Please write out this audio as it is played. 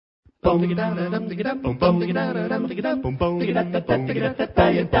Good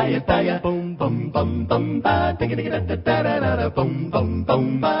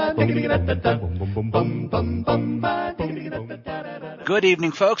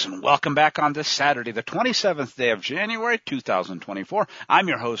evening, folks, and welcome back on this Saturday, the 27th day of January, 2024. I'm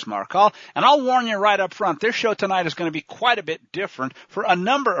your host, Mark Hall, and I'll warn you right up front, this show tonight is going to be quite a bit different for a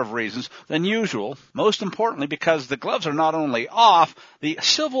number of reasons than usual, most importantly because the gloves are not only off, the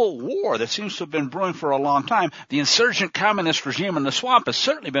civil war that seems to have been brewing for a long time, the insurgent communist regime in the swamp has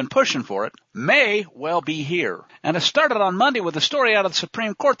certainly been pushing for it, may well be here. And it started on Monday with a story out of the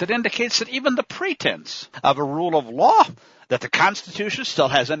Supreme Court that indicates that even the pretense of a rule of law, that the Constitution still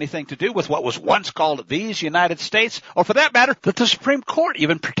has anything to do with what was once called these United States, or for that matter, that the Supreme Court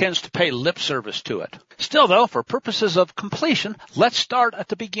even pretends to pay lip service to it. Still, though, for purposes of completion, let's start at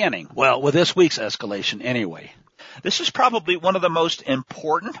the beginning. Well, with this week's escalation anyway. This is probably one of the most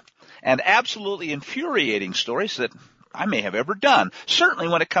important and absolutely infuriating stories that I may have ever done, certainly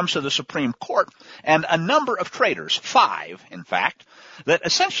when it comes to the Supreme Court, and a number of traitors, 5, in fact, that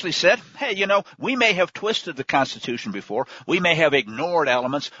essentially said, hey, you know, we may have twisted the Constitution before, we may have ignored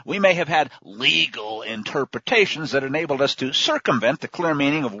elements, we may have had legal interpretations that enabled us to circumvent the clear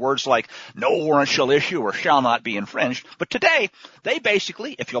meaning of words like no warrant shall issue or shall not be infringed. But today, they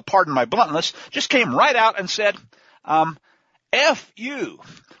basically, if you'll pardon my bluntness, just came right out and said, F you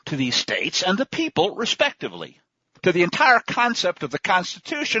to these states and the people respectively, to the entire concept of the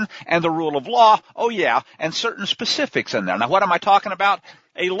Constitution and the rule of law, oh yeah, and certain specifics in there. Now, what am I talking about?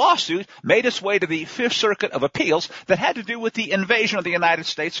 A lawsuit made its way to the Fifth Circuit of Appeals that had to do with the invasion of the United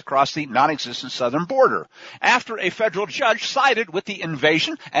States across the non-existent southern border, after a federal judge sided with the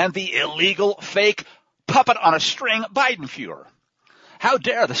invasion and the illegal, fake, puppet-on-a-string Biden-Fuhrer. How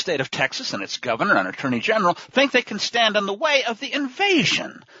dare the state of Texas and its governor and attorney general think they can stand in the way of the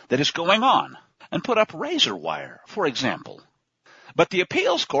invasion that is going on and put up razor wire, for example. But the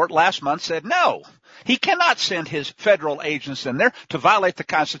appeals court last month said no. He cannot send his federal agents in there to violate the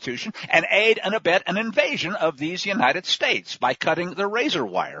Constitution and aid and abet an invasion of these United States by cutting the razor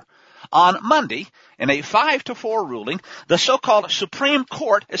wire. On Monday, in a 5-4 ruling, the so-called Supreme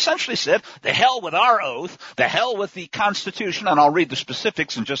Court essentially said, the hell with our oath, the hell with the Constitution, and I'll read the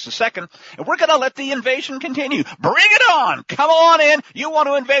specifics in just a second, and we're going to let the invasion continue. Bring it on! Come on in! You want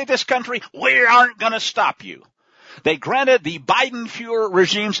to invade this country? We aren't going to stop you. They granted the Biden-Fuhrer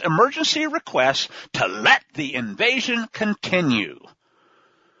regime's emergency request to let the invasion continue.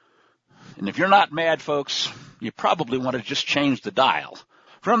 And if you're not mad, folks, you probably want to just change the dial.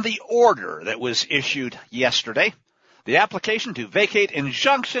 From the order that was issued yesterday, the application to vacate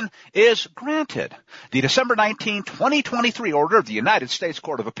injunction is granted. The December 19, 2023 order of the United States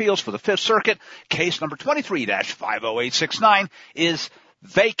Court of Appeals for the Fifth Circuit, case number 23-50869, is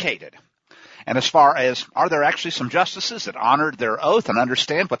vacated. And as far as, are there actually some justices that honored their oath and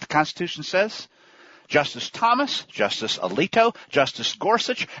understand what the Constitution says? Justice Thomas, Justice Alito, Justice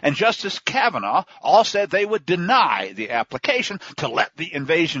Gorsuch, and Justice Kavanaugh all said they would deny the application to let the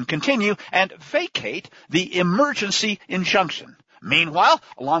invasion continue and vacate the emergency injunction. Meanwhile,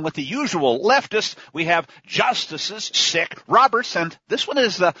 along with the usual leftists, we have Justices Sick, Roberts, and this one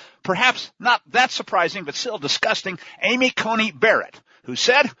is perhaps not that surprising but still disgusting, Amy Coney Barrett, who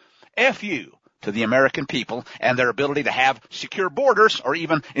said, F you to the American people and their ability to have secure borders or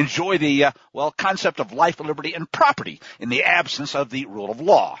even enjoy the, concept of life, liberty, and property in the absence of the rule of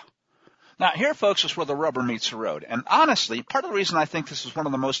law. Now, here, folks, is where the rubber meets the road. And honestly, part of the reason I think this is one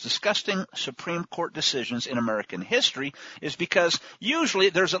of the most disgusting Supreme Court decisions in American history is because usually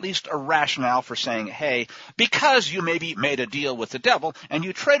there's at least a rationale for saying, hey, because you maybe made a deal with the devil and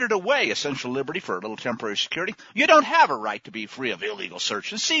you traded away essential liberty for a little temporary security, you don't have a right to be free of illegal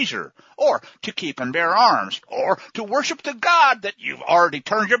search and seizure, or to keep and bear arms, or to worship the God that you've already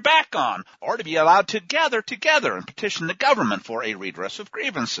turned your back on, or to be allowed to gather together and petition the government for a redress of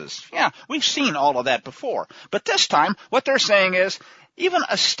grievances. Yeah, we've seen all of that before. But this time, what they're saying is, even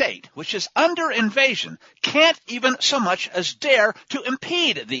a state which is under invasion can't even so much as dare to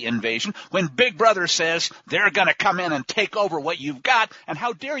impede the invasion when Big Brother says they're going to come in and take over what you've got, and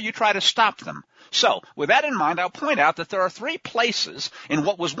how dare you try to stop them. So, with that in mind, I'll point out that there are 3 places in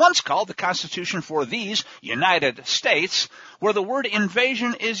what was once called the Constitution for these United States where the word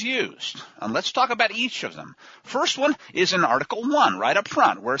invasion is used. And let's talk about each of them. First one is in Article 1, right up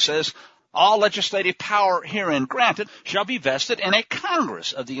front, where it says, all legislative power herein granted shall be vested in a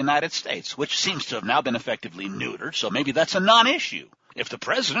Congress of the United States, which seems to have now been effectively neutered, so maybe that's a non-issue. If the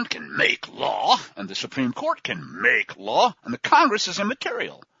president can make law, and the Supreme Court can make law, and the Congress is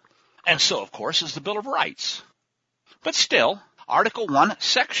immaterial. And so, of course, is the Bill of Rights. But still, Article 1,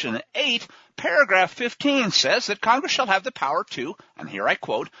 Section 8, Paragraph 15 says that Congress shall have the power to, and here I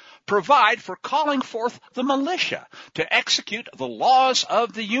quote, provide for calling forth the militia to execute the laws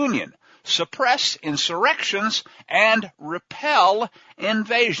of the Union, suppress insurrections, and repel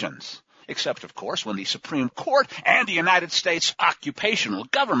invasions. Except, of course, when the Supreme Court and the United States occupational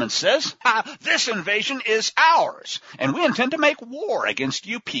government says, this invasion is ours, and we intend to make war against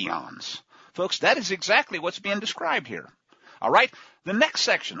you peons. Folks, that is exactly what's being described here. All right, the next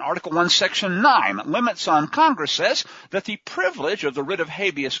section, Article 1, Section 9, limits on Congress says that the privilege of the writ of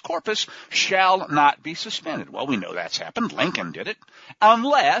habeas corpus shall not be suspended. Well, we know that's happened. Lincoln did it.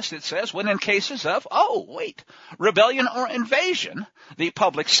 Unless, it says, when in cases of, rebellion or invasion, the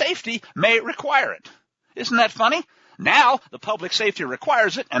public safety may require it. Isn't that funny? Now, the public safety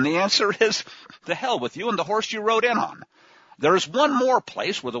requires it, and the answer is, the hell with you and the horse you rode in on. There is one more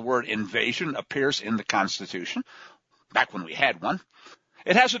place where the word invasion appears in the Constitution, back when we had one.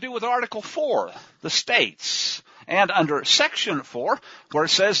 It has to do with Article 4, the states. And under Section 4, where it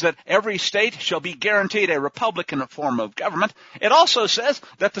says that every state shall be guaranteed a Republican form of government, it also says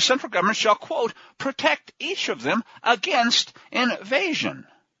that the central government shall, quote, protect each of them against invasion.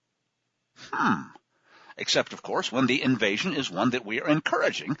 Except, of course, when the invasion is one that we are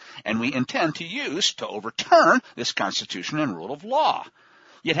encouraging and we intend to use to overturn this Constitution and rule of law.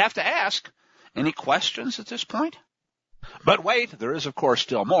 You'd have to ask, any questions at this point? But wait, there is, of course,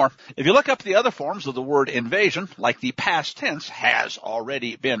 still more. If you look up the other forms of the word invasion, like the past tense, has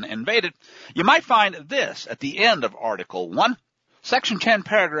already been invaded, you might find this at the end of Article 1, Section 10,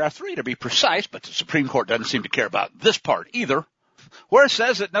 Paragraph 3 to be precise, but the Supreme Court doesn't seem to care about this part either, where it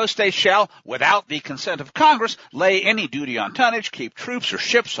says that no state shall, without the consent of Congress, lay any duty on tonnage, keep troops or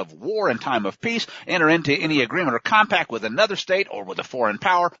ships of war in time of peace, enter into any agreement or compact with another state or with a foreign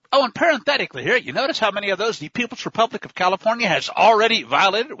power. Oh, and parenthetically here, you notice how many of those the People's Republic of California has already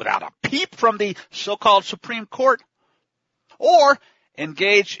violated without a peep from the so-called Supreme Court? Or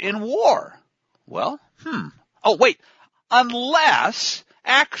engage in war. Well, unless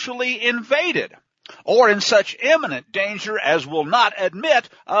actually invaded, or in such imminent danger as will not admit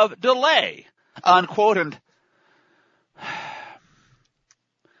of delay, unquote. And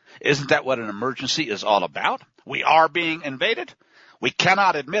isn't that what an emergency is all about? We are being invaded. We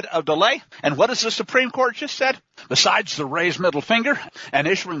cannot admit of delay. And what has the Supreme Court just said? Besides the raised middle finger and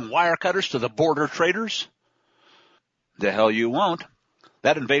issuing wire cutters to the border traitors? The hell you won't.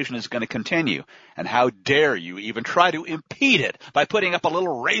 That invasion is going to continue. And how dare you even try to impede it by putting up a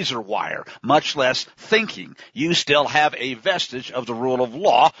little razor wire, much less thinking you still have a vestige of the rule of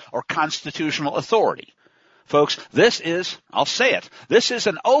law or constitutional authority. Folks, this is, I'll say it, this is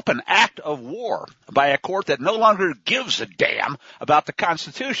an open act of war by a court that no longer gives a damn about the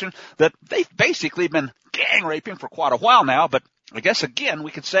Constitution that they've basically been gang raping for quite a while now, but I guess again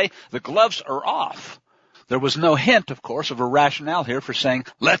we could say the gloves are off. There was no hint, of course, of a rationale here for saying,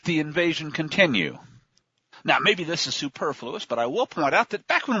 let the invasion continue. Now, maybe this is superfluous, but I will point out that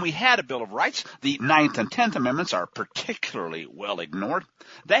back when we had a Bill of Rights, the 9th and 10th Amendments are particularly well ignored.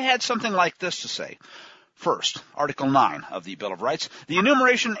 They had something like this to say. First, Article 9 of the Bill of Rights, the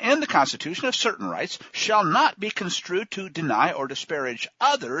enumeration in the Constitution of certain rights shall not be construed to deny or disparage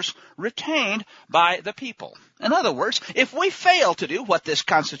others retained by the people. In other words, if we fail to do what this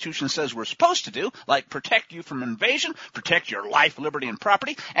Constitution says we're supposed to do, like protect you from invasion, protect your life, liberty, and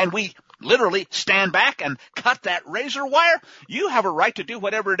property, and we literally stand back and cut that razor wire, you have a right to do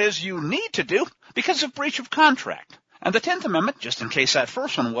whatever it is you need to do because of breach of contract. And the 10th Amendment, just in case that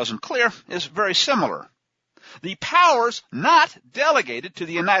first one wasn't clear, is very similar. The powers not delegated to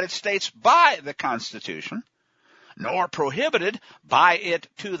the United States by the Constitution, nor prohibited by it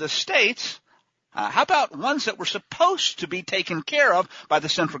to the states, how about ones that were supposed to be taken care of by the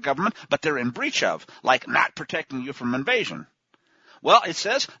central government, but they're in breach of, like not protecting you from invasion? Well, it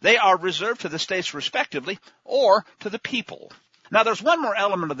says they are reserved to the states respectively or to the people. Now, there's one more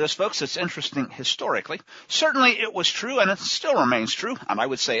element of this, folks, that's interesting historically. Certainly it was true, and it still remains true, and I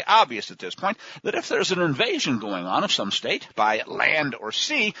would say obvious at this point, that if there's an invasion going on of some state by land or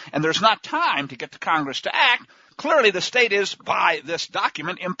sea, and there's not time to get the Congress to act, clearly the state is, by this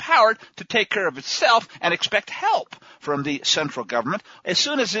document, empowered to take care of itself and expect help from the central government as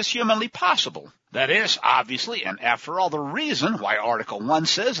soon as is humanly possible. That is, obviously, and after all, the reason why Article 1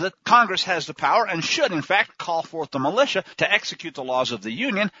 says that Congress has the power and should, in fact, call forth the militia to execute the laws of the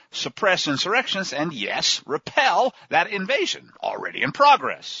Union, suppress insurrections, and, yes, repel that invasion already in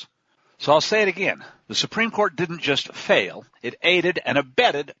progress. So I'll say it again. The Supreme Court didn't just fail. It aided and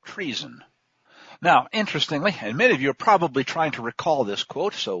abetted treason. Now, interestingly, and many of you are probably trying to recall this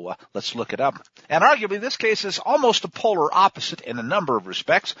quote, so let's look it up. And arguably, this case is almost a polar opposite in a number of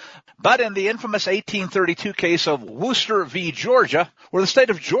respects. But in the infamous 1832 case of Worcester v. Georgia, where the state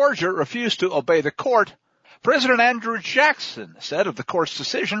of Georgia refused to obey the court, President Andrew Jackson said of the court's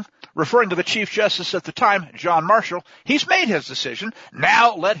decision, referring to the Chief Justice at the time, John Marshall, "He's made his decision.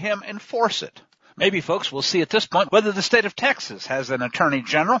 Now let him enforce it." Maybe, folks, we'll see at this point whether the state of Texas has an attorney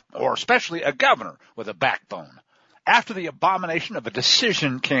general or especially a governor with a backbone. After the abomination of a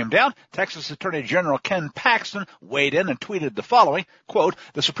decision came down, Texas Attorney General Ken Paxton weighed in and tweeted the following, quote,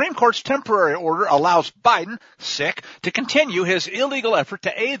 "The Supreme Court's temporary order allows Biden, sick, to continue his illegal effort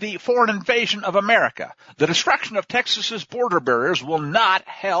to aid the foreign invasion of America. The destruction of Texas's border barriers will not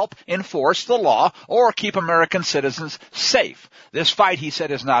help enforce the law or keep American citizens safe. This fight," he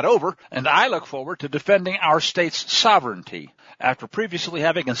said, "is not over, and I look forward to defending our state's sovereignty." After previously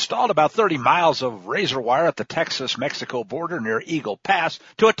having installed about 30 miles of razor wire at the Texas-Mexico border near Eagle Pass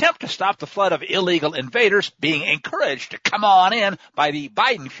to attempt to stop the flood of illegal invaders being encouraged to come on in by the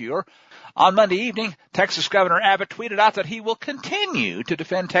Biden-Fuhrer, on Monday evening, Texas Governor Abbott tweeted out that he will continue to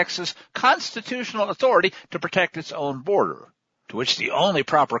defend Texas' constitutional authority to protect its own border. To which the only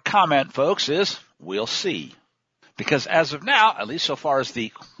proper comment, folks, is, we'll see. Because as of now, at least so far as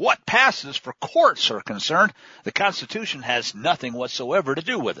the what passes for courts are concerned, the Constitution has nothing whatsoever to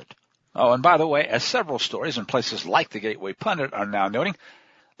do with it. Oh, and by the way, as several stories in places like the Gateway Pundit are now noting,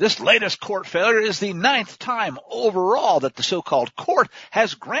 this latest court failure is the 9th time overall that the so-called court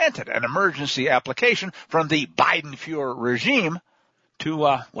has granted an emergency application from the Biden-Fuhrer regime to,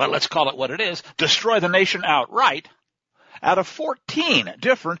 well, let's call it what it is, destroy the nation outright, out of 14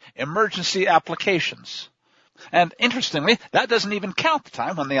 different emergency applications. And interestingly, that doesn't even count the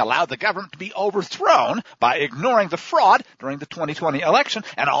time when they allowed the government to be overthrown by ignoring the fraud during the 2020 election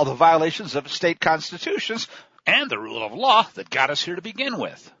and all the violations of state constitutions and the rule of law that got us here to begin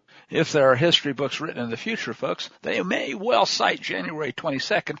with. If there are history books written in the future, folks, they may well cite January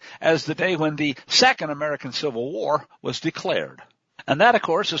 22nd as the day when the Second American Civil War was declared. And that, of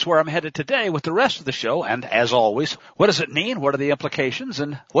course, is where I'm headed today with the rest of the show. And as always, what does it mean? What are the implications?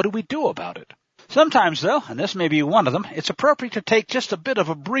 And what do we do about it? Sometimes, though, and this may be one of them, it's appropriate to take just a bit of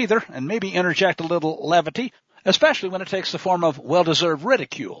a breather and maybe interject a little levity, especially when it takes the form of well-deserved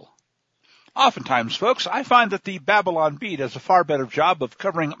ridicule. Oftentimes, folks, I find that the Babylon Bee does a far better job of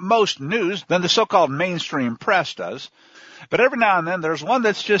covering most news than the so-called mainstream press does. But every now and then there's one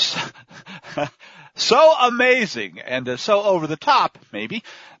that's just so amazing and so over the top, maybe,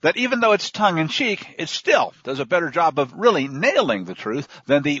 that even though it's tongue-in-cheek, it still does a better job of really nailing the truth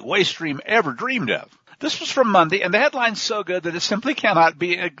than the waste-stream ever dreamed of. This was from Monday, and the headline's so good that it simply cannot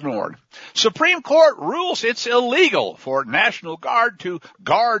be ignored. Supreme Court rules it's illegal for National Guard to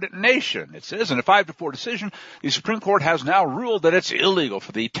guard nation. It says in a 5-4 decision, the Supreme Court has now ruled that it's illegal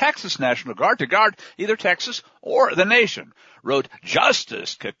for the Texas National Guard to guard either Texas or the nation, wrote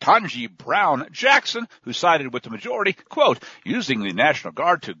Justice Ketanji Brown Jackson, who sided with the majority, quote, "Using the National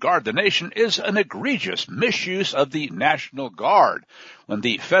Guard to guard the nation is an egregious misuse of the National Guard. When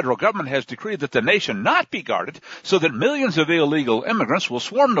the federal government has decreed that the nation not be guarded so that millions of illegal immigrants will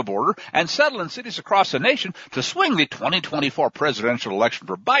swarm the border and settle in cities across the nation to swing the 2024 presidential election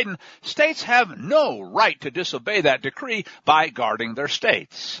for Biden, states have no right to disobey that decree by guarding their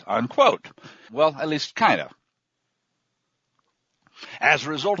states," unquote. Well, at least kind of. As a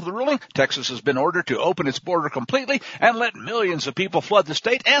result of the ruling, Texas has been ordered to open its border completely and let millions of people flood the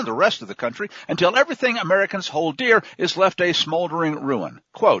state and the rest of the country until everything Americans hold dear is left a smoldering ruin.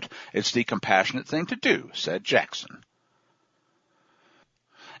 Quote, "It's the compassionate thing to do," said Jackson.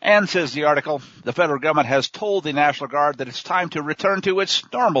 And, says the article, the federal government has told the National Guard that it's time to return to its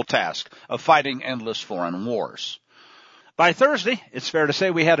normal task of fighting endless foreign wars. By Thursday, it's fair to say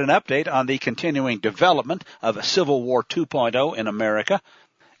we had an update on the continuing development of Civil War 2.0 in America,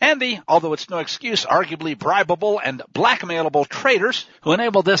 and the, although it's no excuse, arguably bribable and blackmailable traitors who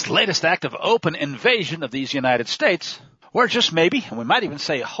enabled this latest act of open invasion of these United States, where just maybe, and we might even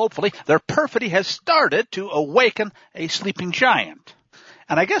say hopefully, their perfidy has started to awaken a sleeping giant.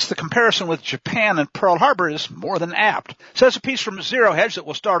 And I guess the comparison with Japan and Pearl Harbor is more than apt. Says a piece from Zero Hedge that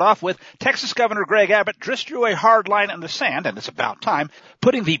we'll start off with, Texas Governor Greg Abbott just drew a hard line in the sand, and it's about time,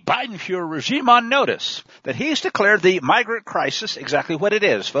 putting the Biden-Fuhrer regime on notice that he's declared the migrant crisis exactly what it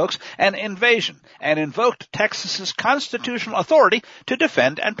is, folks, an invasion, and invoked Texas's constitutional authority to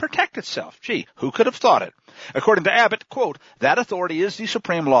defend and protect itself. Gee, who could have thought it? According to Abbott, quote, that authority is the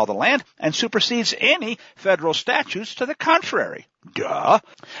supreme law of the land and supersedes any federal statutes to the contrary. Duh.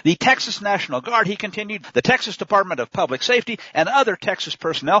 The Texas National Guard, he continued, the Texas Department of Public Safety and other Texas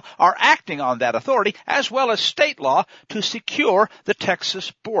personnel are acting on that authority as well as state law to secure the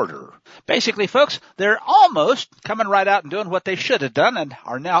Texas border. Basically, folks, they're almost coming right out and doing what they should have done and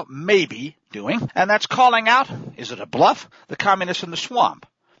are now maybe doing, and that's calling out, is it a bluff, the communists in the swamp.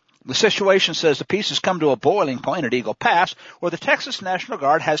 The situation, says the piece, has come to a boiling point at Eagle Pass, where the Texas National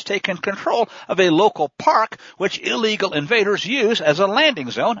Guard has taken control of a local park which illegal invaders use as a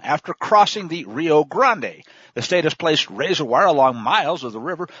landing zone after crossing the Rio Grande. The state has placed razor wire along miles of the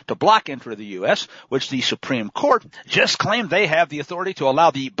river to block entry to the U.S., which the Supreme Court just claimed they have the authority to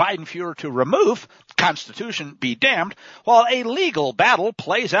allow the Biden Fuhrer to remove, Constitution be damned, while a legal battle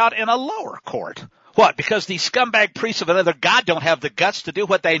plays out in a lower court. What, because the scumbag priests of another god don't have the guts to do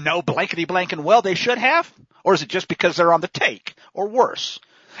what they know blankety-blank and well they should have? Or is it just because they're on the take? Or worse?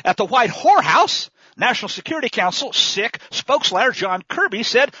 At the White Whorehouse, National Security Council, SIC, spokeslier John Kirby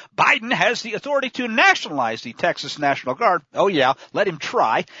said Biden has the authority to nationalize the Texas National Guard. Oh yeah, let him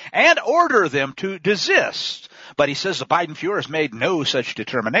try, and order them to desist. But he says the Biden Fuhrer has made no such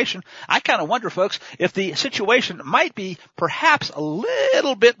determination. I kind of wonder, folks, if the situation might be perhaps a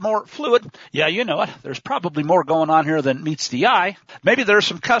little bit more fluid. Yeah, you know it. There's probably more going on here than meets the eye. Maybe there are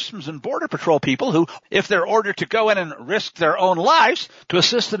some Customs and Border Patrol people who, if they're ordered to go in and risk their own lives to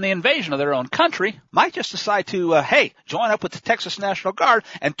assist in the invasion of their own country, might just decide to, join up with the Texas National Guard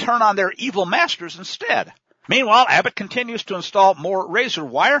and turn on their evil masters instead. Meanwhile, Abbott continues to install more razor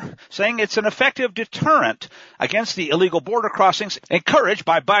wire, saying it's an effective deterrent against the illegal border crossings encouraged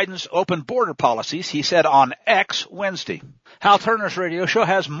by Biden's open border policies, he said on X Wednesday. Hal Turner's radio show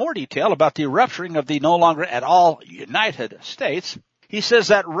has more detail about the rupturing of the no longer at all United States. He says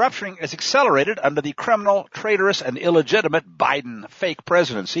that rupturing is accelerated under the criminal, traitorous, and illegitimate Biden fake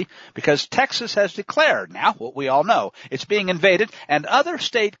presidency because Texas has declared now what we all know. It's being invaded, and other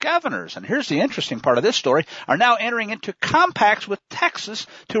state governors, and here's the interesting part of this story, are now entering into compacts with Texas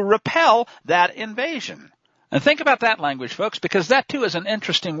to repel that invasion. And think about that language, folks, because that too is an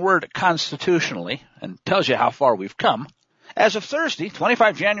interesting word constitutionally and tells you how far we've come. As of Thursday,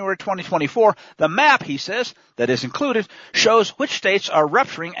 25 January 2024, the map, he says, that is included shows which states are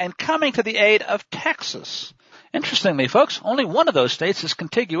rupturing and coming to the aid of Texas. Interestingly, folks, only one of those states is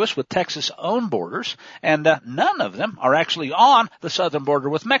contiguous with Texas' own borders, and none of them are actually on the southern border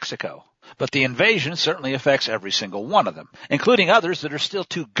with Mexico. But the invasion certainly affects every single one of them, including others that are still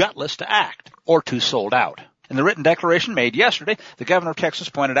too gutless to act or too sold out. In the written declaration made yesterday, the governor of Texas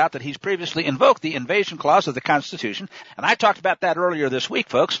pointed out that he's previously invoked the invasion clause of the Constitution, and I talked about that earlier this week,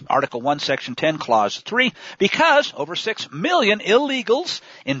 folks, Article 1, Section 10, Clause 3, because over 6 million illegals,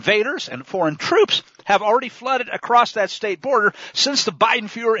 invaders, and foreign troops have already flooded across that state border since the Biden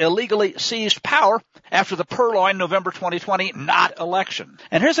Fuhrer illegally seized power after the purloined November 2020 not election.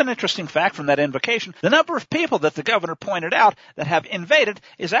 And here's an interesting fact from that invocation. The number of people that the governor pointed out that have invaded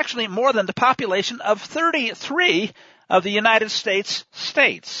is actually more than the population of 33 of the United States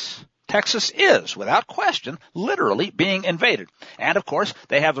states. Texas is, without question, literally being invaded. And, of course,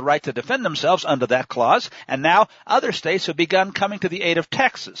 they have the right to defend themselves under that clause, and now other states have begun coming to the aid of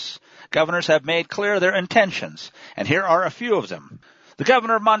Texas. Governors have made clear their intentions, and here are a few of them. The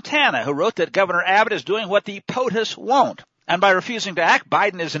governor of Montana, who wrote that Governor Abbott is doing what the POTUS won't. And by refusing to act,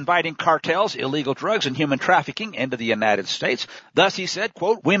 Biden is inviting cartels, illegal drugs, and human trafficking into the United States. Thus, he said,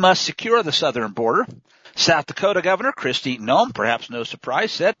 quote, we must secure the southern border. South Dakota Governor Kristi Noem, perhaps no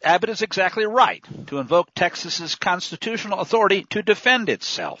surprise, said Abbott is exactly right to invoke Texas's constitutional authority to defend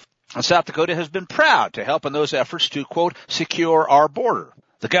itself. And South Dakota has been proud to help in those efforts to, quote, secure our border.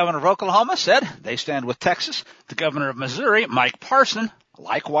 The governor of Oklahoma said they stand with Texas. The governor of Missouri, Mike Parson,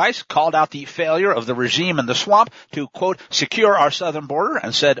 likewise called out the failure of the regime in the swamp to, quote, secure our southern border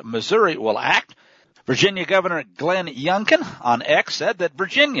and said Missouri will act. Virginia Governor Glenn Youngkin on X said that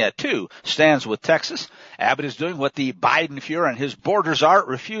Virginia, too, stands with Texas. Abbott is doing what the Biden Fuhrer and his border czar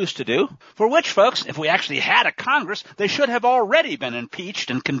refused to do, for which, folks, if we actually had a Congress, they should have already been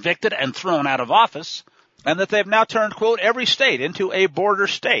impeached and convicted and thrown out of office, and that they've now turned, quote, every state into a border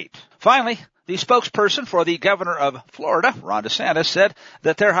state. Finally, the spokesperson for the governor of Florida, Ron DeSantis, said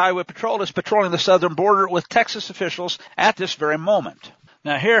that their highway patrol is patrolling the southern border with Texas officials at this very moment.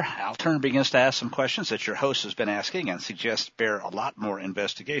 Now here, Al Turner begins to ask some questions that your host has been asking and suggests bear a lot more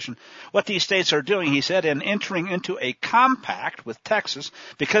investigation. What these states are doing, he said, in entering into a compact with Texas,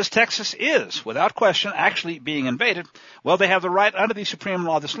 because Texas is, without question, actually being invaded, well, they have the right under the supreme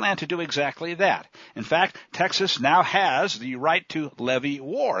law of this land to do exactly that. In fact, Texas now has the right to levy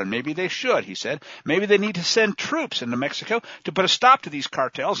war, and maybe they should, he said. Maybe they need to send troops into Mexico to put a stop to these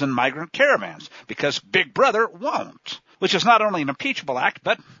cartels and migrant caravans, because Big Brother won't. Which is not only an impeachable act,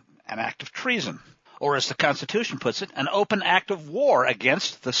 but an act of treason. Or as the Constitution puts it, an open act of war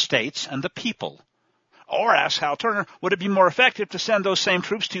against the states and the people. Or, asks Hal Turner, would it be more effective to send those same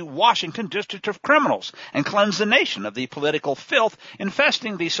troops to Washington District of Criminals and cleanse the nation of the political filth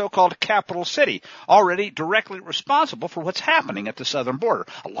infesting the so-called capital city, already directly responsible for what's happening at the southern border,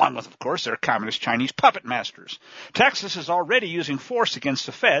 along with, of course, their communist Chinese puppet masters? Texas is already using force against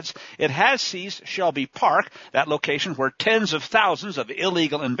the feds. It has seized Shelby Park, that location where tens of thousands of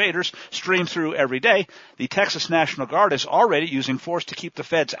illegal invaders stream through every day. The Texas National Guard is already using force to keep the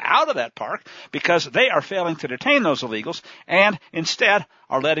feds out of that park because they are failing to detain those illegals and instead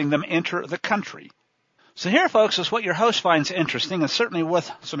are letting them enter the country. So here, folks, is what your host finds interesting and certainly with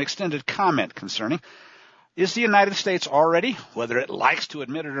some extended comment concerning. Is the United States already, whether it likes to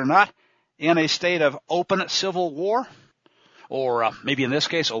admit it or not, in a state of open civil war? Or maybe in this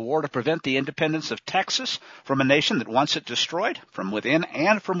case, a war to prevent the independence of Texas from a nation that wants it destroyed from within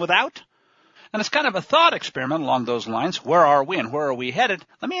and from without? And it's kind of a thought experiment along those lines. Where are we and where are we headed?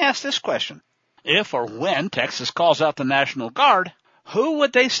 Let me ask this question. If or when Texas calls out the National Guard, who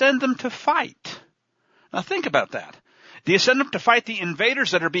would they send them to fight? Now think about that. Do you send them to fight the invaders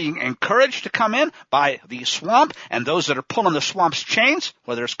that are being encouraged to come in by the swamp and those that are pulling the swamp's chains,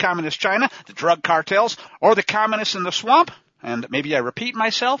 whether it's communist China, the drug cartels, or the communists in the swamp? And maybe I repeat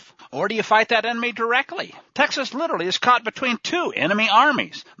myself. Or do you fight that enemy directly? Texas literally is caught between two enemy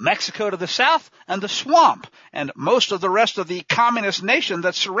armies, Mexico to the south and the swamp, and most of the rest of the communist nation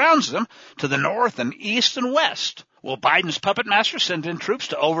that surrounds them to the north and east and west. Will Biden's puppet master send in troops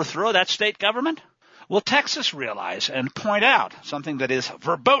to overthrow that state government? Will Texas realize and point out something that is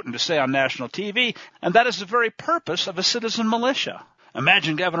verboten to say on national TV, and that is the very purpose of a citizen militia?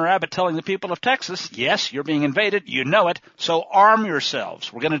 Imagine Governor Abbott telling the people of Texas, yes, you're being invaded, you know it, so arm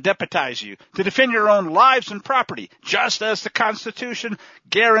yourselves. We're going to deputize you to defend your own lives and property, just as the Constitution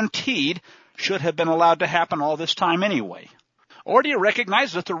guaranteed should have been allowed to happen all this time anyway. Or do you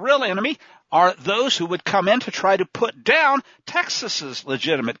recognize that the real enemy are those who would come in to try to put down Texas's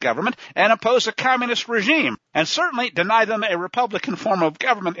legitimate government and oppose a communist regime, and certainly deny them a Republican form of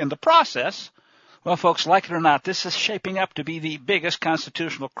government in the process? Well, folks, like it or not, this is shaping up to be the biggest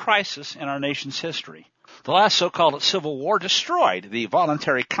constitutional crisis in our nation's history. The last so-called Civil War destroyed the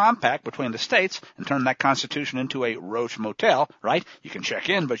voluntary compact between the states and turned that Constitution into a roach motel, right? You can check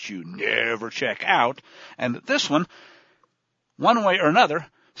in, but you never check out. And this one way or another,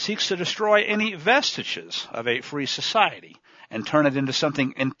 seeks to destroy any vestiges of a free society and turn it into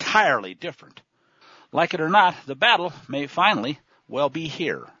something entirely different. Like it or not, the battle may finally well be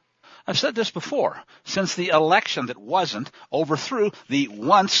here. I've said this before. Since the election that wasn't overthrew the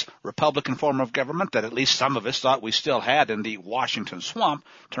once Republican form of government that at least some of us thought we still had in the Washington swamp,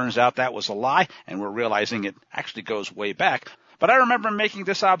 turns out that was a lie, and we're realizing it actually goes way back. But I remember making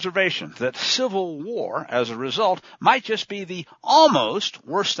this observation, that civil war, as a result, might just be the almost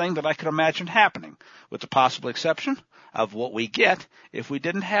worst thing that I could imagine happening, with the possible exception of what we get if we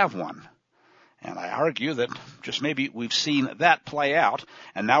didn't have one. And I argue that just maybe we've seen that play out,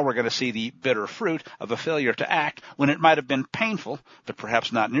 and now we're going to see the bitter fruit of a failure to act when it might have been painful, but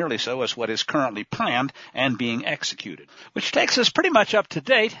perhaps not nearly so as what is currently planned and being executed. Which takes us pretty much up to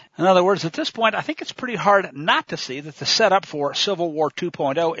date. In other words, at this point, I think it's pretty hard not to see that the setup for Civil War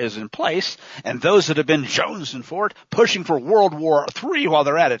 2.0 is in place, and those that have been jonesing for it, pushing for World War III while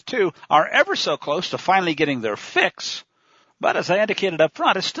they're at it too, are ever so close to finally getting their fix. But as I indicated up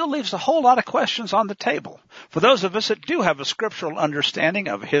front, it still leaves a whole lot of questions on the table. For those of us that do have a scriptural understanding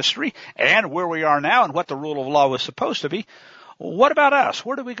of history and where we are now and what the rule of law was supposed to be, what about us?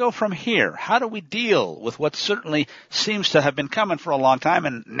 Where do we go from here? How do we deal with what certainly seems to have been coming for a long time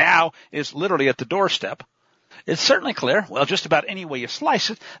and now is literally at the doorstep? It's certainly clear, well, just about any way you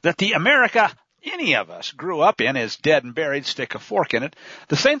slice it, that the America any of us grew up in is dead and buried, stick a fork in it.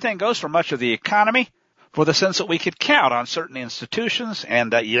 The same thing goes for much of the economy, for the sense that we could count on certain institutions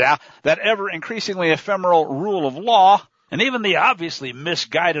and, that ever increasingly ephemeral rule of law, and even the obviously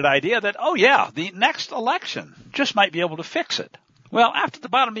misguided idea that, the next election just might be able to fix it. Well, after the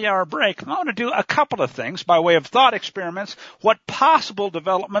bottom of the hour break, I want to do a couple of things by way of thought experiments, what possible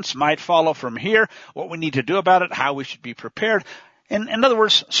developments might follow from here, what we need to do about it, how we should be prepared, In other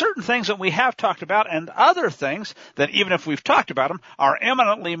words, certain things that we have talked about and other things that even if we've talked about them are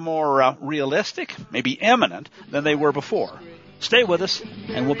eminently more realistic, maybe imminent, than they were before. Stay with us,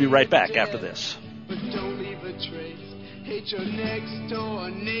 and we'll be right back after this. But don't leave a trace. Hate your next door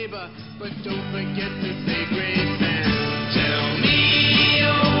neighbor, but don't forget to say grace and tell me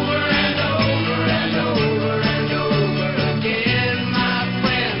over and over and over and over again, my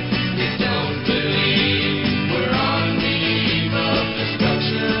friend, you don't believe we're on the eve of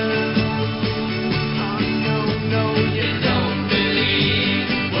destruction. Oh, no, you don't believe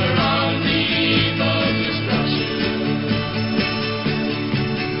we're on the eve of destruction.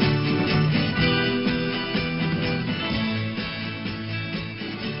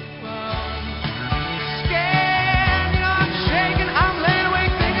 Scared, I'm shaking, I'm laying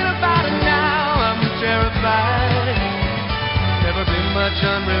awake thinking about it now. I'm terrified. Never been much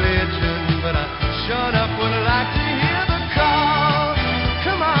on religion, but I sure enough would like to hear the call.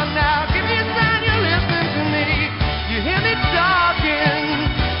 Come on now, give me a sign you're listening to me. You hear me talking,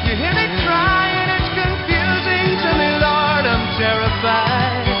 you hear me crying. It's confusing to me, Lord, I'm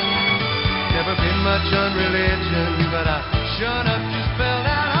terrified. Never been much on religion, but I sure enough just fell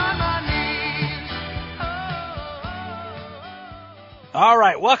down on my knees. All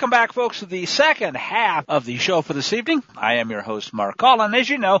right, welcome back, folks, to the second half of the show for this evening. I am your host, Mark Call, and as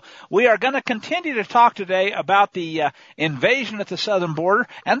you know, we are going to continue to talk today about the invasion at the southern border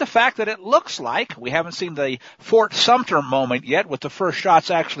and the fact that it looks like we haven't seen the Fort Sumter moment yet with the first shots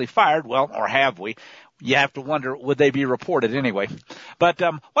actually fired. Well, or have we? You have to wonder, would they be reported anyway? But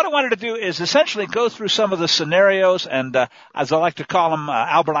what I wanted to do is essentially go through some of the scenarios and, as I like to call them,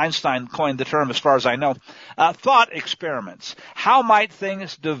 Albert Einstein coined the term as far as I know, thought experiments. How might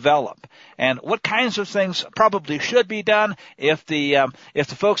things develop? And what kinds of things probably should be done if the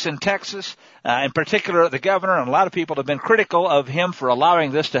folks in Texas, in particular the governor, and a lot of people have been critical of him for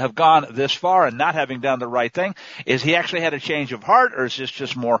allowing this to have gone this far and not having done the right thing. Is he actually had a change of heart, or is this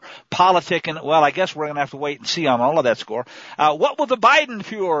just more politicking? Well, I guess we're going to have to wait and see on all of that score. What will the Biden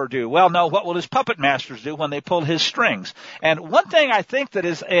Fuhrer do? Well, no, what will his puppet masters do when they pull his strings? And one thing I think that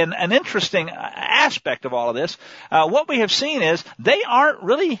is an interesting aspect of all of this, what we have seen is they aren't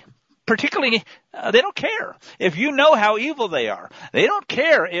really particularly, they don't care if you know how evil they are. They don't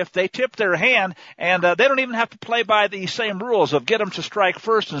care if they tip their hand, and they don't even have to play by the same rules of get them to strike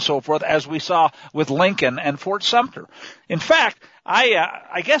first and so forth as we saw with Lincoln and Fort Sumter. In fact,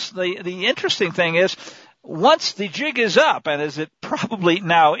 I guess the interesting thing is once the jig is up, and as it probably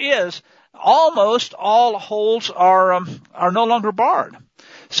now is, almost all holes are no longer barred.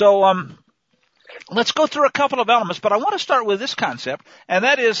 So, let's go through a couple of elements, but I want to start with this concept, and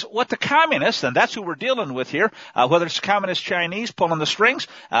that is what the communists, and that's who we're dealing with here, whether it's communist Chinese pulling the strings,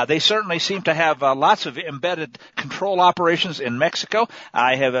 they certainly seem to have lots of embedded control operations in Mexico.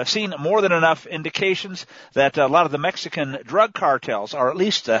 I have seen more than enough indications that a lot of the Mexican drug cartels are at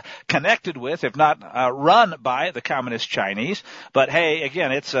least connected with, if not run by, the communist Chinese. But hey,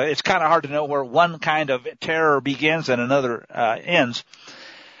 again, it's kind of hard to know where one kind of terror begins and another ends.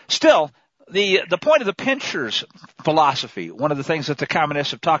 Still, the point of the pinchers philosophy, one of the things that the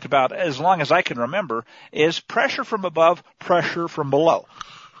communists have talked about as long as I can remember, is pressure from above, pressure from below.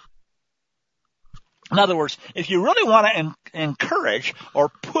 In other words, if you really want to encourage or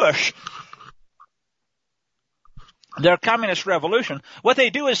push their communist revolution, what they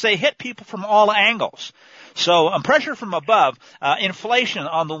do is they hit people from all angles. So pressure from above, inflation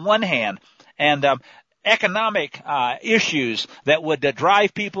on the one hand, and economic issues that would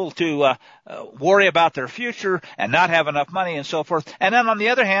drive people to worry about their future and not have enough money and so forth. And then on the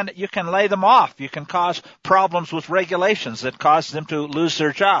other hand, you can lay them off. You can cause problems with regulations that cause them to lose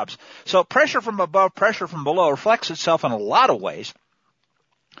their jobs. So pressure from above, pressure from below reflects itself in a lot of ways.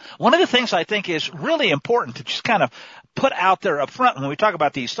 One of the things I think is really important to just kind of put out there up front when we talk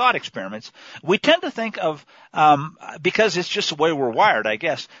about these thought experiments, we tend to think of, because it's just the way we're wired, I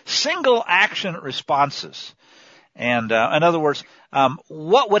guess, single action responses. And in other words,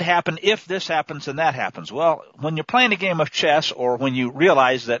 what would happen if this happens and that happens? Well, when you're playing a game of chess, or when you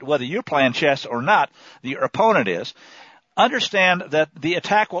realize that whether you're playing chess or not, your opponent is, understand that the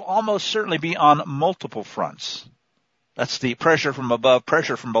attack will almost certainly be on multiple fronts. That's the pressure from above,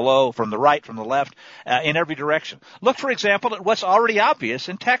 pressure from below, from the right, from the left, in every direction. Look, for example, at what's already obvious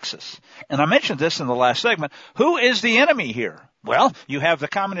in Texas. And I mentioned this in the last segment. Who is the enemy here? Well, you have the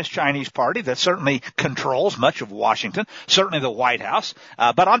Communist Chinese Party that certainly controls much of Washington, certainly the White House.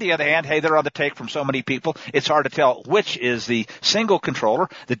 But on the other hand, hey, they're on the take from so many people, it's hard to tell which is the single controller.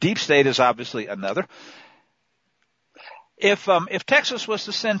 The Deep State is obviously another. If Texas was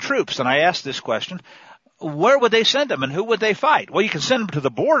to send troops, and I asked this question, where would they send them and who would they fight? Well, you can send them to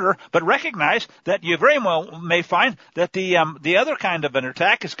the border, but recognize that you very well may find that the other kind of an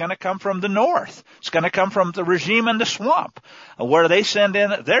attack is going to come from the north. It's going to come from the regime in the swamp, where they send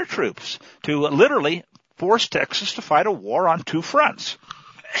in their troops to literally force Texas to fight a war on two fronts.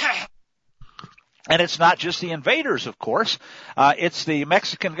 And it's not just the invaders, of course. It's the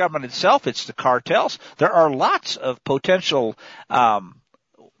Mexican government itself. It's the cartels. There are lots of potential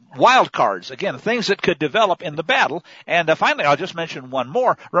wild cards, again, things that could develop in the battle. And finally, I'll just mention one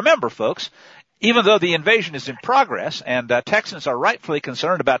more. Remember, folks, even though the invasion is in progress and Texans are rightfully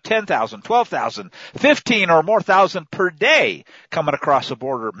concerned about 10,000, 12,000, 15 or more thousand per day coming across the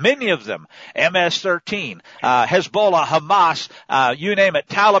border, many of them MS-13, Hezbollah, Hamas, you name it,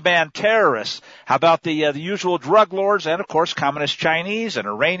 Taliban terrorists. How about the usual drug lords and, of course, communist Chinese and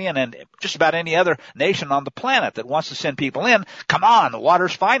Iranian and just about any other nation on the planet that wants to send people in? Come on, the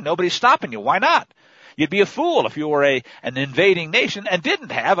water's fine. Nobody's stopping you. Why not? You'd be a fool if you were an invading nation and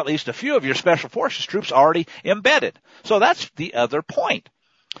didn't have at least a few of your special forces troops already embedded. So that's the other point.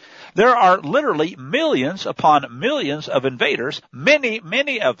 There are literally millions upon millions of invaders,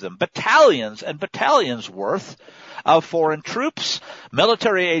 many of them, battalions and battalions worth of foreign troops,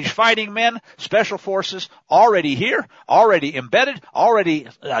 military-age fighting men, special forces already here, already embedded, already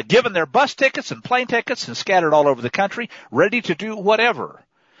given their bus tickets and plane tickets and scattered all over the country, ready to do whatever.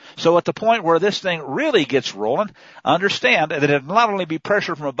 So at the point where this thing really gets rolling, understand that it will not only be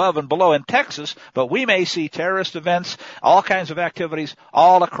pressure from above and below in Texas, but we may see terrorist events, all kinds of activities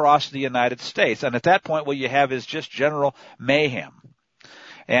all across the United States. And at that point, what you have is just general mayhem.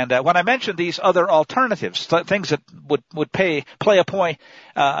 And when I mentioned these other alternatives, things that would play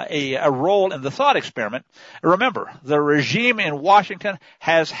a role in the thought experiment, remember, the regime in Washington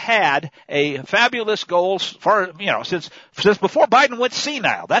has had a fabulous goal since before Biden went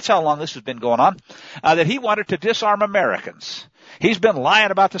senile. That's how long this has been going on, that he wanted to disarm Americans. He's been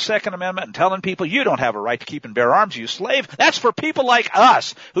lying about the Second Amendment and telling people you don't have a right to keep and bear arms, you slave. That's for people like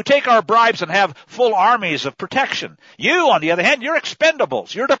us who take our bribes and have full armies of protection. You, on the other hand, you're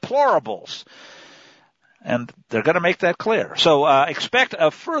expendables. You're deplorables. And they're going to make that clear. So expect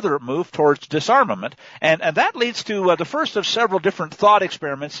a further move towards disarmament. And that leads to the first of several different thought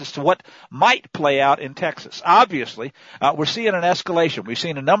experiments as to what might play out in Texas. Obviously, we're seeing an escalation. We've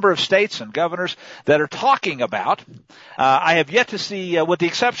seen a number of states and governors that are talking about, I have yet to see, with the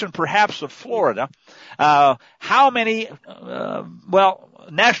exception perhaps of Florida, how many,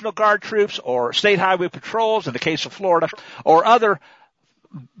 National Guard troops or state highway patrols in the case of Florida or other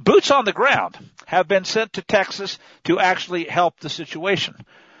boots on the ground have been sent to Texas to actually help the situation.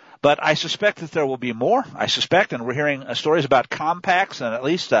 But I suspect that there will be more. I suspect, and we're hearing stories about compacts, and at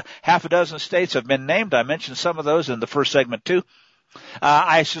least half a dozen states have been named. I mentioned some of those in the first segment too.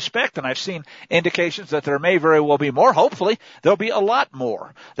 I suspect, and I've seen indications that there may very well be more. Hopefully, there'll be a lot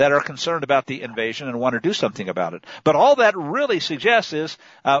more that are concerned about the invasion and want to do something about it. But all that really suggests is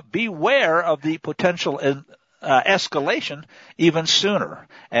beware of the potential escalation even sooner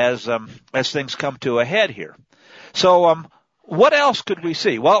as things come to a head here. So, what else could we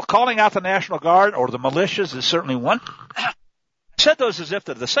see? Well, calling out the National Guard or the militias is certainly one. I said those as if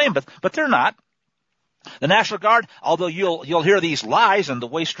they're the same, but they're not. The National Guard, although you'll hear these lies in the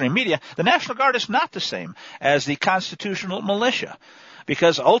mainstream media, the National Guard is not the same as the constitutional militia.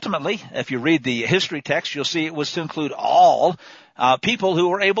 Because ultimately, if you read the history text, you'll see it was to include all people who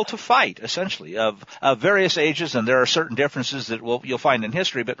were able to fight, essentially, of various ages, and there are certain differences that you'll find in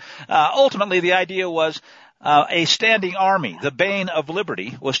history. But ultimately, the idea was a standing army, the bane of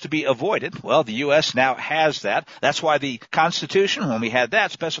liberty, was to be avoided. Well, the U.S. now has that. That's why the Constitution, when we had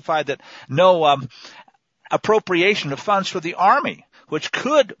that, specified that no appropriation of funds for the Army, which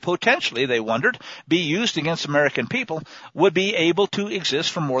could potentially, they wondered, be used against American people, would be able to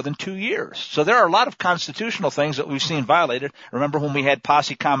exist for more than 2 years. So there are a lot of constitutional things that we've seen violated. Remember when we had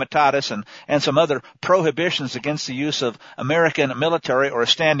posse comitatus and some other prohibitions against the use of American military or a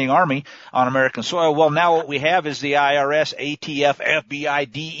standing army on American soil? Well, now what we have is the IRS, ATF,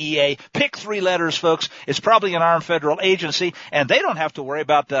 FBI, DEA. Pick 3 letters, folks. It's probably an armed federal agency, and they don't have to worry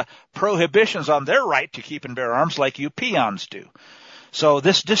about the prohibitions on their right to keep and bear arms like you peons do. So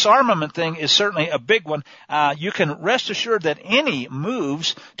this disarmament thing is certainly a big one. You can rest assured that any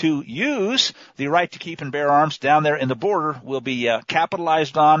moves to use the right to keep and bear arms down there in the border will be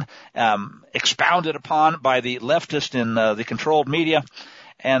capitalized on, expounded upon by the leftist in the controlled media,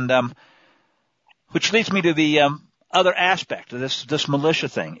 and which leads me to the other aspect of this militia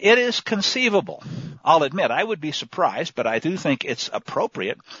thing. It is conceivable. I'll admit I would be surprised, but I do think it's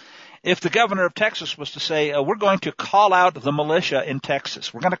appropriate if the governor of Texas was to say, we're going to call out the militia in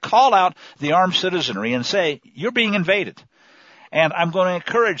Texas. We're going to call out the armed citizenry and say, you're being invaded. And I'm going to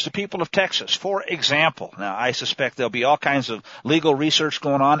encourage the people of Texas, for example. Now, I suspect there'll be all kinds of legal research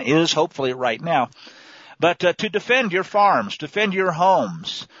going on, is hopefully right now. But to defend your farms, defend your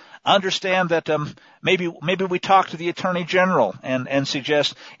homes, understand that maybe we talk to the Attorney General and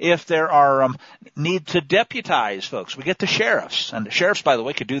suggest if there are need to deputize folks. We get the sheriffs, and the sheriffs, by the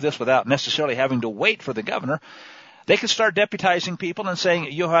way, could do this without necessarily having to wait for the governor. They could start deputizing people and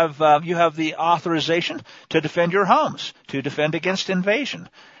saying you have the authorization to defend your homes, to defend against invasion.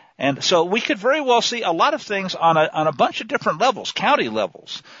 And so we could very well see a lot of things on a bunch of different levels, county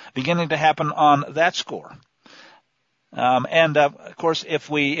levels, beginning to happen on that score. Of course, if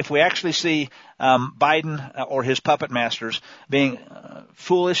we actually see Biden or his puppet masters being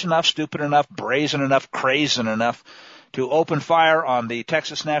foolish enough, stupid enough, brazen enough, crazy enough to open fire on the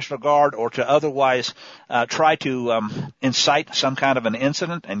Texas National Guard or to otherwise try to incite some kind of an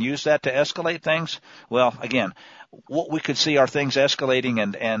incident and use that to escalate things, well, again, what we could see are things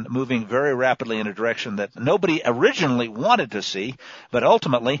escalating and moving very rapidly in a direction that nobody originally wanted to see, but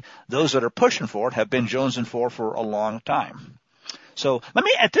ultimately those that are pushing for it have been jonesing for a long time. So let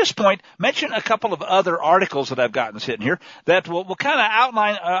me, at this point, mention a couple of other articles that I've gotten sitting here that will kind of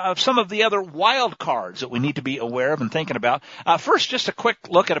outline of some of the other wild cards that we need to be aware of and thinking about. First, just a quick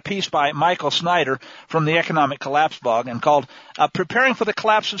look at a piece by Michael Snyder from the Economic Collapse blog and called Preparing for the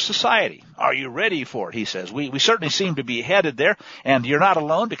Collapse of Society. Are you ready for it? He says. We certainly seem to be headed there, and you're not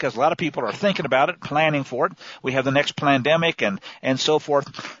alone because a lot of people are thinking about it, planning for it. We have the next pandemic and so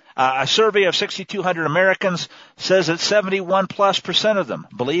forth. A survey of 6,200 Americans says that 71+% of them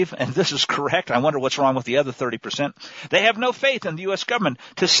believe, and this is correct, I wonder what's wrong with the other 30%, they have no faith in the U.S. government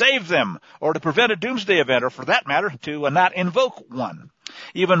to save them or to prevent a doomsday event or, for that matter, to not invoke one.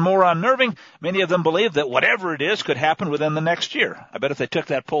 Even more unnerving, many of them believe that whatever it is could happen within the next year. I bet if they took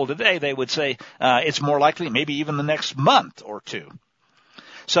that poll today, they would say it's more likely maybe even the next month or two.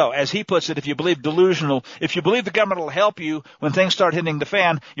 So, as he puts it, if you believe the government will help you when things start hitting the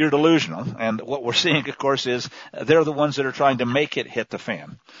fan, you're delusional. And what we're seeing, of course, is they're the ones that are trying to make it hit the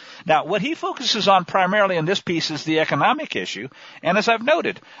fan. Now, what he focuses on primarily in this piece is the economic issue. And as I've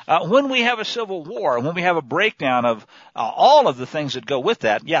noted, when we have a civil war, when we have a breakdown of all of the things that go with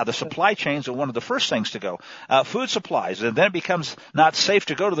that, the supply chains are one of the first things to go. Food supplies, and then it becomes not safe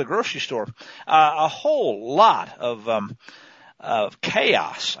to go to the grocery store. A whole lot of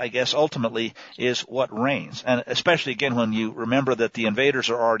chaos, I guess, ultimately is what reigns. And especially, again, when you remember that the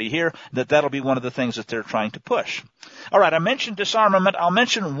invaders are already here, that'll be one of the things that they're trying to push. All right, I mentioned disarmament. I'll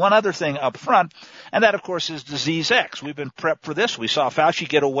mention one other thing up front, and that, of course, is Disease X. We've been prepped for this. We saw Fauci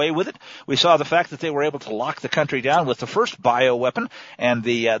get away with it. We saw the fact that they were able to lock the country down with the first bioweapon and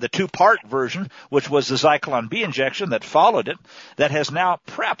the two-part version, which was the Zyklon B injection that followed it, that has now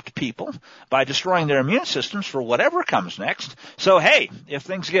prepped people by destroying their immune systems for whatever comes next. So, hey, if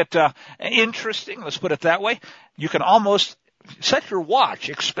things get interesting, let's put it that way, you can almost set your watch,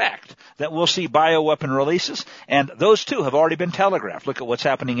 expect that we'll see bioweapon releases, and those too have already been telegraphed. Look at what's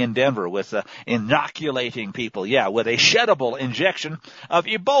happening in Denver with inoculating people, with a sheddable injection of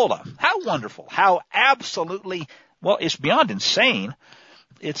Ebola. How wonderful, how absolutely, well, it's beyond insane.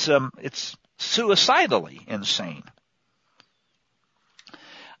 It's suicidally insane.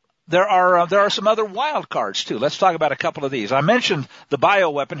 There are some other wild cards, too. Let's talk about a couple of these. I mentioned the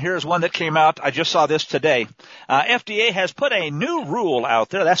bioweapon. Here's one that came out. I just saw this today. FDA has put a new rule out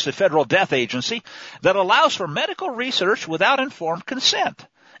there, that's the Federal Death Agency, that allows for medical research without informed consent.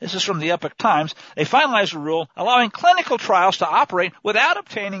 This is from the Epoch Times. They finalized a rule allowing clinical trials to operate without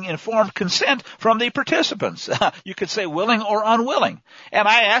obtaining informed consent from the participants. You could say willing or unwilling. And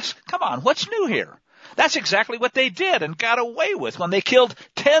I ask, come on, what's new here? That's exactly what they did and got away with when they killed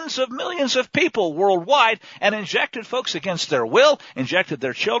tens of millions of people worldwide and injected folks against their will, injected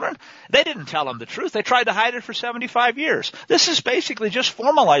their children. They didn't tell them the truth. They tried to hide it for 75 years. This is basically just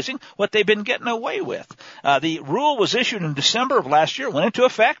formalizing what they've been getting away with. The rule was issued in December of last year, went into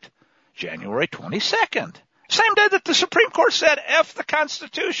effect January 22nd. Same day that the Supreme Court said, F the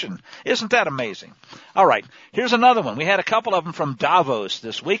Constitution. Isn't that amazing? All right, here's another one. We had a couple of them from Davos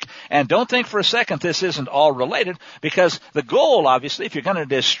this week, and don't think for a second this isn't all related, because the goal, obviously, if you're going to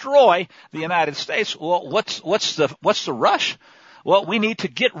destroy the United States, well, what's the rush? Well, we need to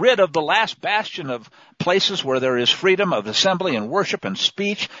get rid of the last bastion of places where there is freedom of assembly and worship and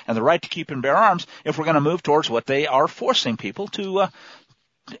speech and the right to keep and bear arms if we're going to move towards what they are forcing people to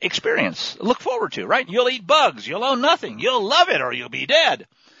experience, look forward to, right? You'll eat bugs, you'll own nothing, you'll love it, or you'll be dead.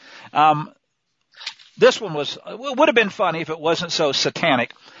 This one would have been funny if it wasn't so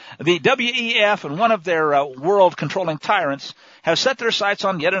satanic. The WEF and one of their world-controlling tyrants have set their sights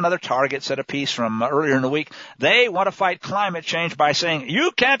on yet another target, said a piece from earlier in the week. They want to fight climate change by saying,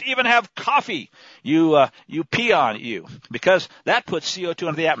 you can't even have coffee, you peon, you, because that puts CO2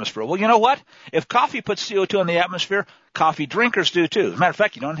 into the atmosphere. Well, you know what? If coffee puts CO2 in the atmosphere, coffee drinkers do too. As a matter of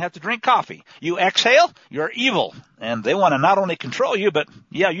fact, you don't have to drink coffee. You exhale, you're evil. And they want to not only control you, but,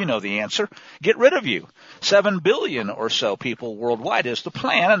 yeah, you know the answer, get rid of you. 7 billion or so people worldwide is the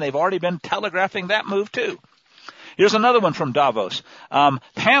plan, and they've already been telegraphing that move too. Here's another one from Davos.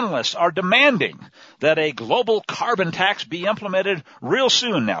 Panelists are demanding that a global carbon tax be implemented real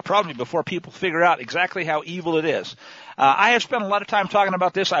soon now, probably before people figure out exactly how evil it is. I have spent a lot of time talking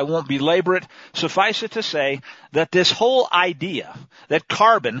about this. I won't belabor it. Suffice it to say that this whole idea that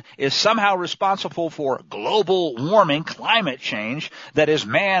carbon is somehow responsible for global warming, climate change that is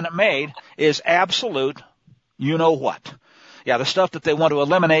man-made is absolute you-know-what. Yeah, the stuff that they want to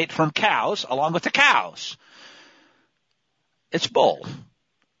eliminate from cows, along with the cows. It's bull.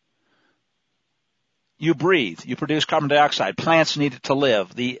 You breathe. You produce carbon dioxide. Plants need it to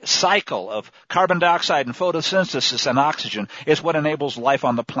live. The cycle of carbon dioxide and photosynthesis and oxygen is what enables life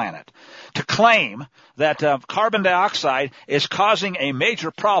on the planet. To claim that carbon dioxide is causing a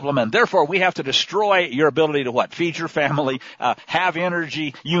major problem and therefore we have to destroy your ability to what? Feed your family, have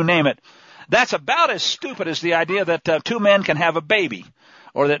energy, you name it. That's about as stupid as the idea that 2 men can have a baby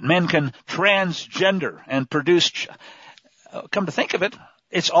or that men can transgender and produce. Come to think of it,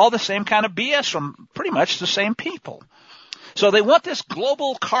 it's all the same kind of BS from pretty much the same people. So they want this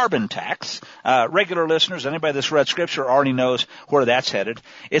global carbon tax. Regular listeners, anybody that's read Scripture already knows where that's headed.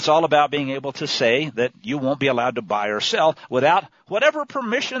 It's all about being able to say that you won't be allowed to buy or sell without whatever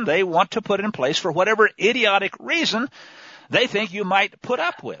permission they want to put in place for whatever idiotic reason they think you might put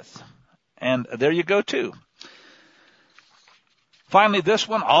up with. And there you go, too. Finally, this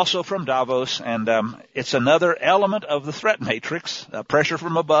one also from Davos, and it's another element of the threat matrix, pressure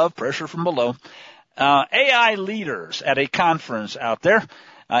from above, pressure from below. AI leaders at a conference out there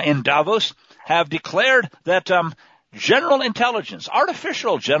in Davos have declared that general intelligence,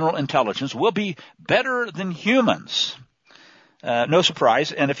 artificial general intelligence, will be better than humans. No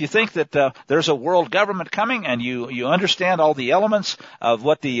surprise. And if you think that there's a world government coming and you understand all the elements of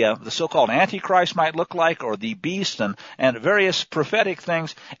what the so-called Antichrist might look like or the beast and various prophetic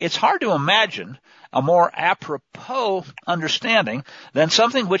things, it's hard to imagine a more apropos understanding than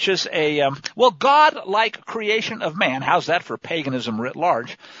something which is a, God-like creation of man. How's that for paganism writ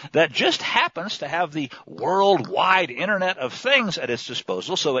large? That just happens to have the worldwide Internet of Things at its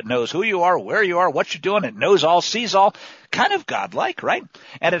disposal, so it knows who you are, where you are, what you're doing. It knows all, sees all. Kind of godlike, right?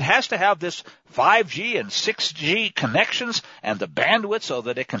 And it has to have this 5G and 6G connections and the bandwidth so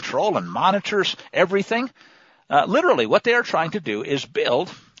that it controls and monitors everything. Literally, what they are trying to do is build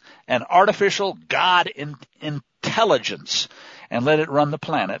an artificial God intelligence and let it run the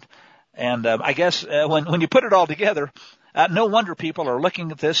planet. And I guess when you put it all together, no wonder people are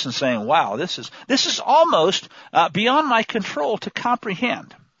looking at this and saying, wow, this is almost beyond my control to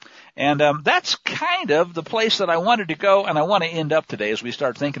comprehend. And that's kind of the place that I wanted to go, and I want to end up today as we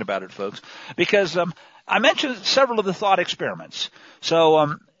start thinking about it, folks, because I mentioned several of the thought experiments.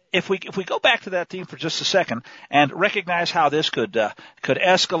 So if we go back to that theme for just a second and recognize how this could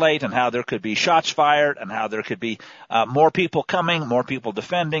escalate and how there could be shots fired and how there could be more people coming, more people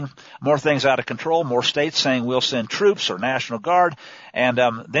defending, more things out of control, more states saying we'll send troops or National Guard. And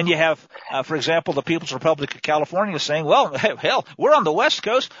then you have, for example, the People's Republic of California saying, well, hell, we're on the West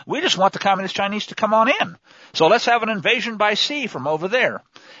Coast. We just want the Communist Chinese to come on in. So let's have an invasion by sea from over there.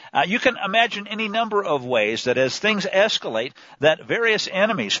 You can imagine any number of ways that as things escalate, that various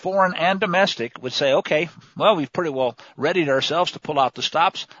enemies, foreign and domestic, would say, okay, well, we've pretty well readied ourselves to pull out the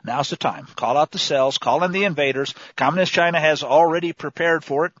stops. Now's the time. Call out the cells, call in the invaders. Communist China has already prepared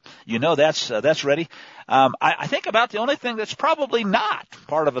for it. You know that's ready. I think about the only thing that's probably not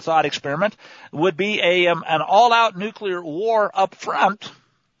part of a thought experiment would be an all-out nuclear war up front.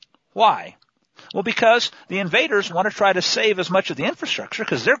 Why? Well, because the invaders want to try to save as much of the infrastructure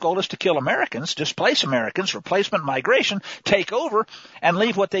because their goal is to kill Americans, displace Americans, replacement migration, take over, and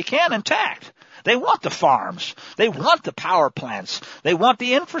leave what they can intact. They want the farms. They want the power plants. They want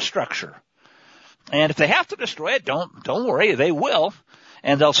the infrastructure. And if they have to destroy it, don't worry, they will.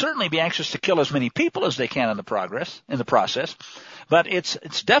 and they'll certainly be anxious to kill as many people as they can in the process. But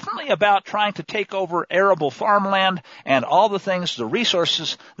it's definitely about trying to take over arable farmland and all the things, the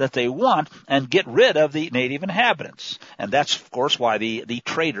resources that they want, and get rid of the native inhabitants. And that's, of course, why the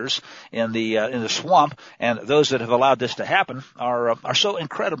traitors in the swamp and those that have allowed this to happen are so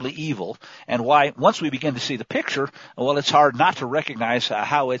incredibly evil. And why, once we begin to see the picture, well, it's hard not to recognize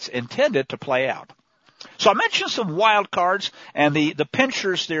how it's intended to play out. So I mentioned some wild cards and the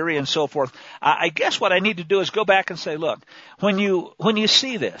pinchers theory and so forth. I guess what I need to do is go back and say, look, when you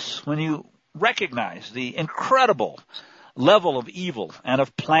see this, when you recognize the incredible level of evil and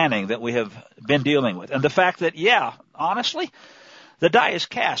of planning that we have been dealing with, and the fact that, yeah, honestly, the die is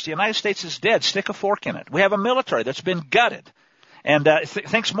cast. The United States is dead. Stick a fork in it. We have a military that's been gutted and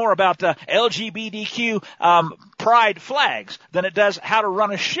thinks more about LGBTQ pride flags than it does how to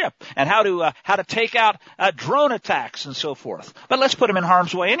run a ship and how to take out drone attacks and so forth. But let's put them in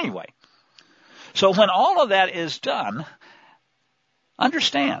harm's way anyway. So when all of that is done,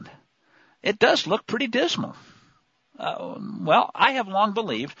 understand, it does look pretty dismal. Well, I have long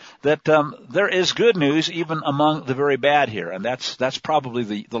believed that there is good news even among the very bad here, and that's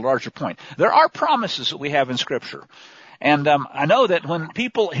probably the larger point. There are promises that we have in Scripture. And I know that when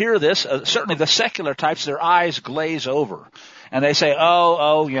people hear this, certainly the secular types, their eyes glaze over. And they say,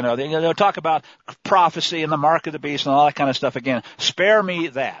 they'll talk about prophecy and the mark of the beast and all that kind of stuff again. Spare me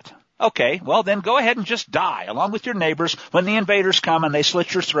that. Okay, well then go ahead and just die along with your neighbors when the invaders come and they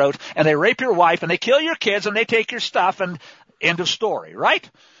slit your throat and they rape your wife and they kill your kids and they take your stuff and end of story, right?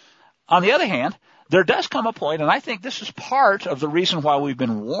 On the other hand, there does come a point, and I think this is part of the reason why we've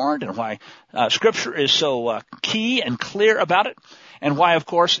been warned and why Scripture is so key and clear about it, and why, of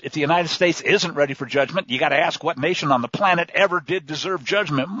course, if the United States isn't ready for judgment, you got to ask what nation on the planet ever did deserve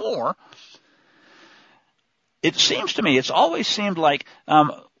judgment more. It seems to me, it's always seemed like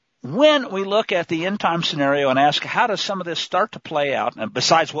when we look at the end-time scenario and ask how does some of this start to play out, and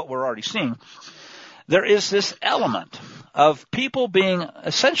besides what we're already seeing, there is this element of people being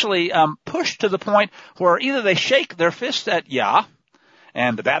essentially pushed to the point where either they shake their fist at Yah,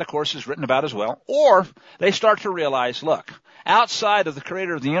 and that, of course, is written about as well, or they start to realize, look, outside of the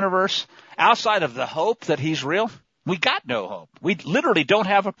creator of the universe, outside of the hope that he's real, we got no hope. We literally don't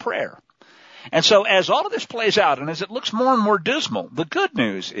have a prayer. And so as all of this plays out, and as it looks more and more dismal, the good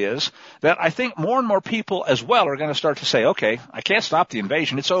news is that I think more and more people as well are going to start to say, okay, I can't stop the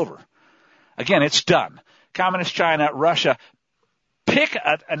invasion. It's over. Again, it's done. Communist China, Russia, pick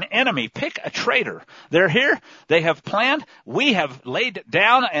an enemy, pick a traitor. They're here. They have planned. We have laid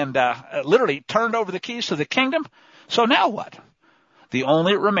down and literally turned over the keys to the kingdom. So now what? The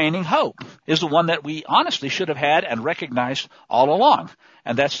only remaining hope is the one that we honestly should have had and recognized all along,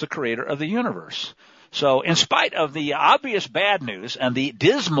 and that's the creator of the universe. So in spite of the obvious bad news and the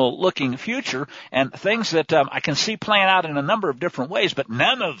dismal-looking future and things that I can see playing out in a number of different ways, but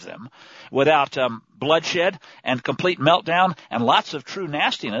none of them without bloodshed and complete meltdown and lots of true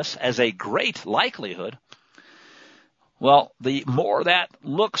nastiness as a great likelihood, well, the more that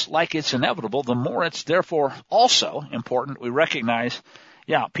looks like it's inevitable, the more it's therefore also important we recognize,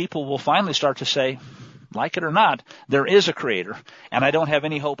 people will finally start to say, like it or not, there is a creator, and I don't have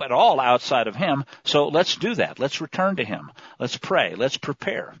any hope at all outside of him, so let's do that. Let's return to him. Let's pray. Let's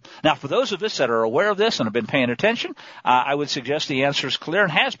prepare. Now, for those of us that are aware of this and have been paying attention, I would suggest the answer is clear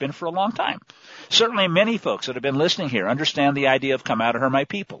and has been for a long time. Certainly many folks that have been listening here understand the idea of come out of her, my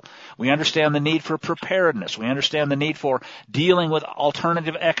people. We understand the need for preparedness. We understand the need for dealing with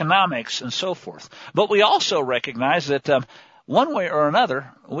alternative economics and so forth. But we also recognize that one way or another,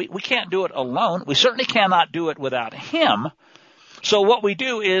 we can't do it alone. We certainly cannot do it without him. So what we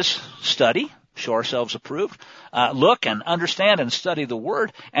do is study, show ourselves approved, look and understand and study the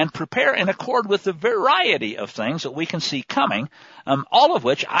Word, and prepare in accord with the variety of things that we can see coming, all of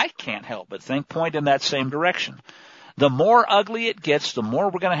which I can't help but think point in that same direction. The more ugly it gets, the more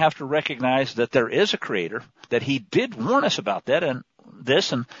we're going to have to recognize that there is a creator, that he did warn us about that and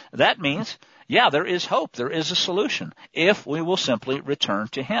this, and that means there is hope. There is a solution if we will simply return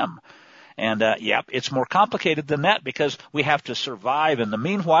to him. And, it's more complicated than that because we have to survive in the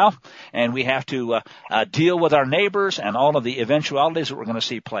meanwhile, and we have to deal with our neighbors and all of the eventualities that we're going to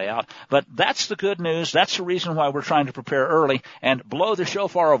see play out. But that's the good news. That's the reason why we're trying to prepare early and blow the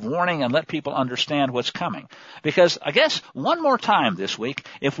shofar of warning and let people understand what's coming. Because I guess one more time this week,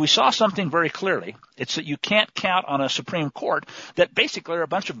 if we saw something very clearly, it's that you can't count on a Supreme Court that basically are a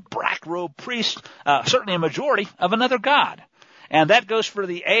bunch of black-robe priests, certainly a majority, of another God. And that goes for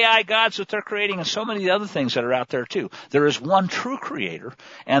the AI gods that they're creating and so many other things that are out there too. There is one true creator,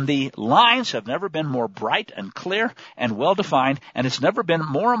 and the lines have never been more bright and clear and well-defined, and it's never been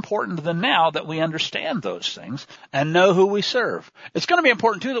more important than now that we understand those things and know who we serve. It's going to be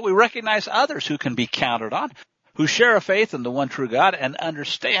important too that we recognize others who can be counted on, who share a faith in the one true God and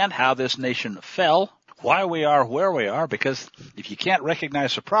understand how this nation fell, why we are where we are, because if you can't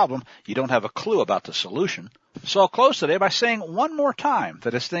recognize the problem, you don't have a clue about the solution. So I'll close today by saying one more time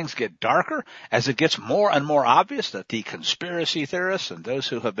that as things get darker, as it gets more and more obvious that the conspiracy theorists and those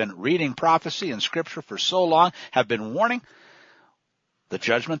who have been reading prophecy and scripture for so long have been warning, the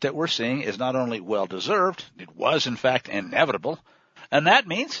judgment that we're seeing is not only well-deserved, it was in fact inevitable. And that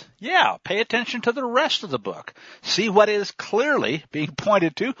means, pay attention to the rest of the book. See what is clearly being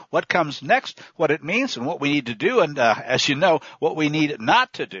pointed to, what comes next, what it means, and what we need to do, and as you know, what we need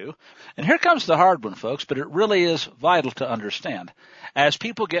not to do. And here comes the hard one, folks, but it really is vital to understand. As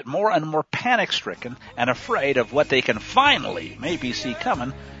people get more and more panic-stricken and afraid of what they can finally maybe see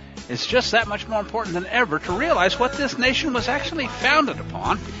coming, it's just that much more important than ever to realize what this nation was actually founded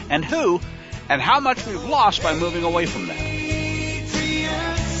upon, and who, and how much we've lost by moving away from that.